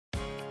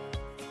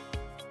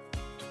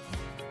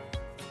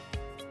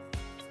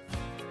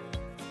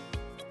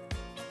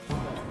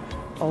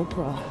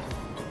Oprah,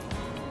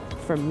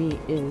 for me,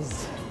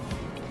 is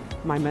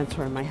my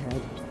mentor in my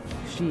head.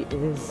 She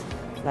is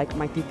like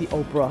my Latina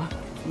Oprah,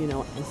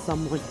 and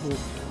someone who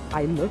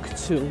I look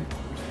to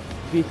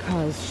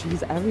because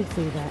she's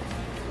everything that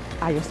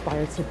I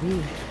aspire to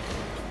be.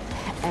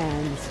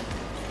 And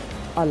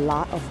a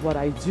lot of what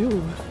I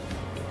do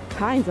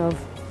kind of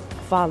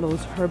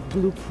follows her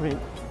blueprint,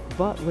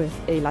 but with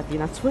a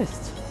Latina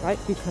twist, right?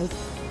 Because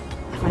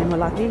I'm a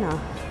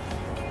Latina.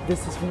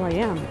 This is who I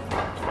am.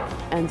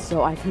 And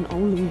so I can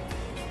only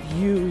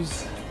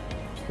use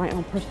my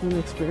own personal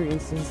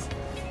experiences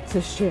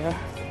to share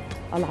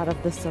a lot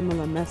of the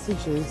similar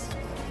messages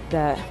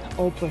that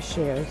Oprah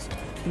shares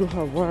through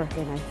her work.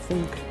 And I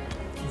think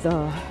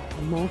the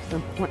most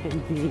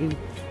important being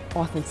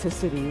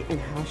authenticity, and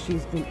how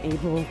she's been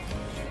able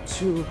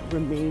to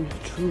remain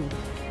true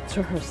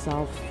to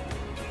herself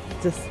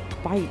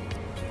despite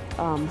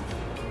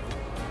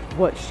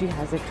what she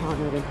has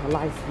encountered in her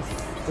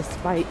life,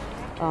 despite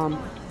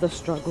the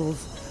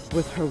struggles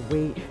with her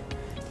weight,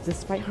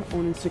 despite her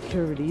own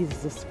insecurities,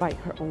 despite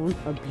her own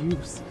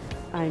abuse.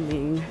 I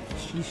mean,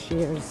 she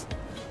shares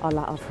a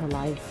lot of her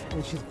life,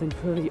 and she's been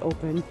pretty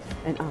open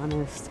and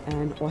honest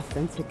and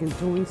authentic in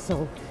doing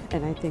so.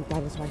 And I think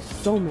that is why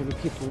so many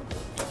people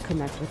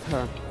connect with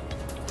her.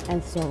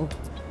 And so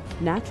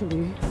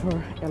naturally,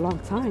 for a long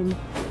time,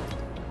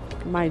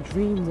 my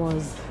dream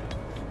was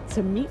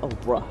to meet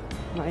Oprah,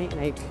 right?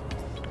 Like,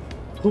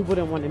 who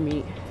wouldn't want to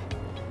meet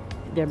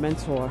their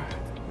mentor,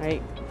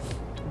 right?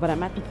 But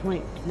I'm at the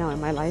point now in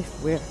my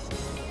life where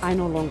I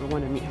no longer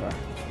want to meet her.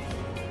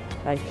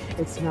 Like,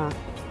 it's not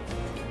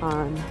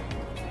on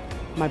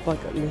my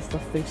bucket list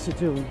of things to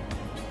do.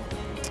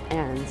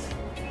 And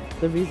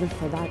the reason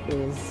for that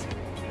is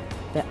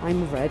that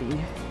I'm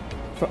ready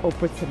for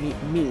Oprah to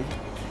meet me.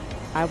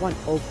 I want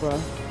Oprah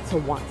to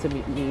want to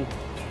meet me.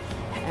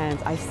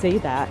 And I say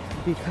that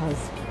because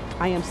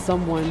I am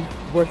someone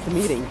worth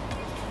meeting,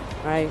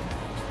 right?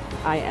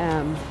 I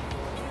am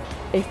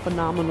a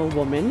phenomenal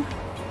woman.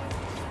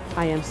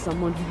 I am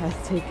someone who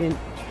has taken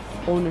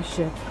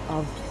ownership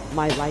of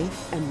my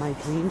life and my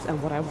dreams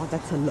and what I want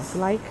that to look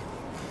like.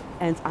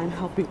 And I'm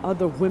helping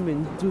other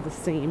women do the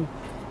same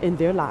in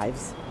their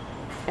lives.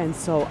 And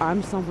so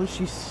I'm someone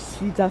she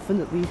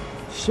definitely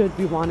should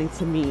be wanting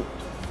to meet.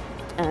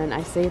 And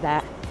I say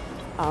that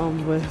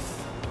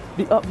with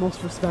the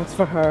utmost respect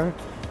for her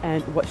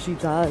and what she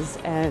does,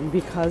 and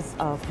because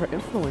of her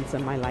influence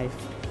in my life.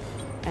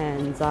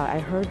 And I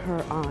heard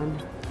her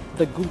on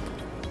the Goop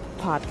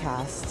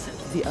podcast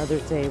the other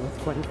day with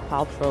Gwyneth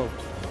Paltrow.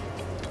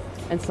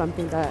 And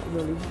something that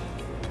really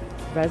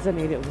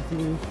resonated with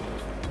me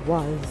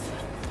was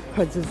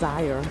her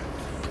desire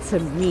to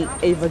meet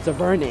Ava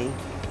DuVernay,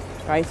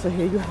 right? So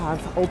here you have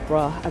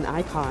Oprah, an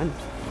icon,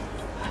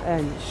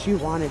 and she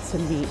wanted to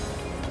meet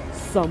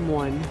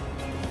someone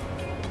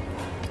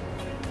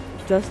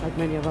just like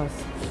many of us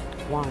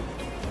want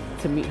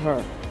to meet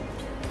her.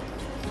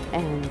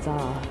 And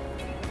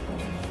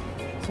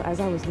so as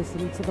I was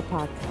listening to the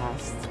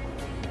podcast,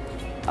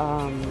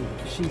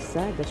 she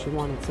said that she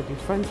wanted to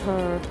befriend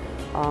her,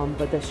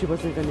 but that she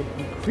wasn't going to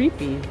be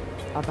creepy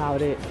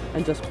about it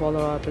and just call her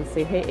up and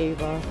say, "Hey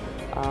Ava,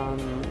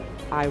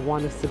 I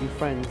want us to be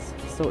friends."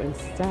 So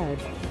instead,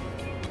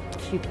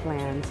 she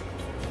planned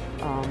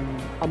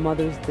a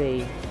Mother's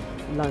Day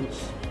lunch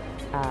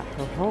at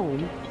her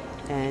home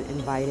and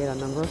invited a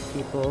number of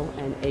people,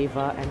 and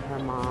Ava and her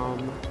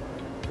mom,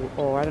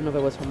 or I don't know if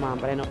it was her mom,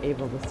 but I know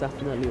Ava was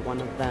definitely one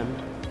of them.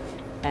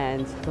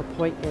 And the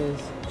point is,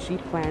 she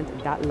planned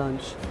that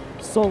lunch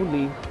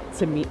solely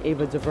to meet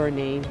Ava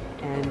DuVernay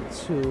and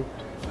to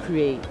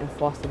create and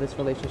foster this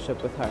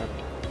relationship with her.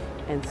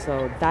 And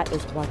so that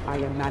is what I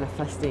am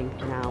manifesting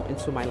now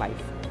into my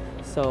life.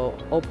 So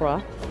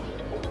Oprah,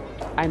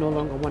 I no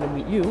longer want to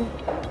meet you,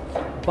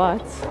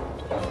 but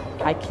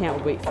I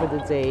can't wait for the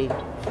day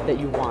that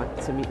you want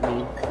to meet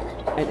me.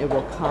 And it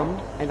will come,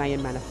 and I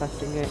am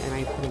manifesting it, and I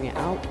am putting it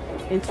out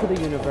into the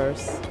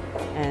universe.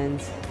 And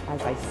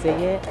as I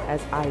say it,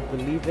 as I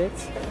believe it,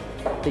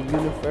 the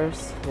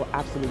universe will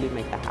absolutely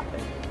make that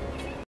happen.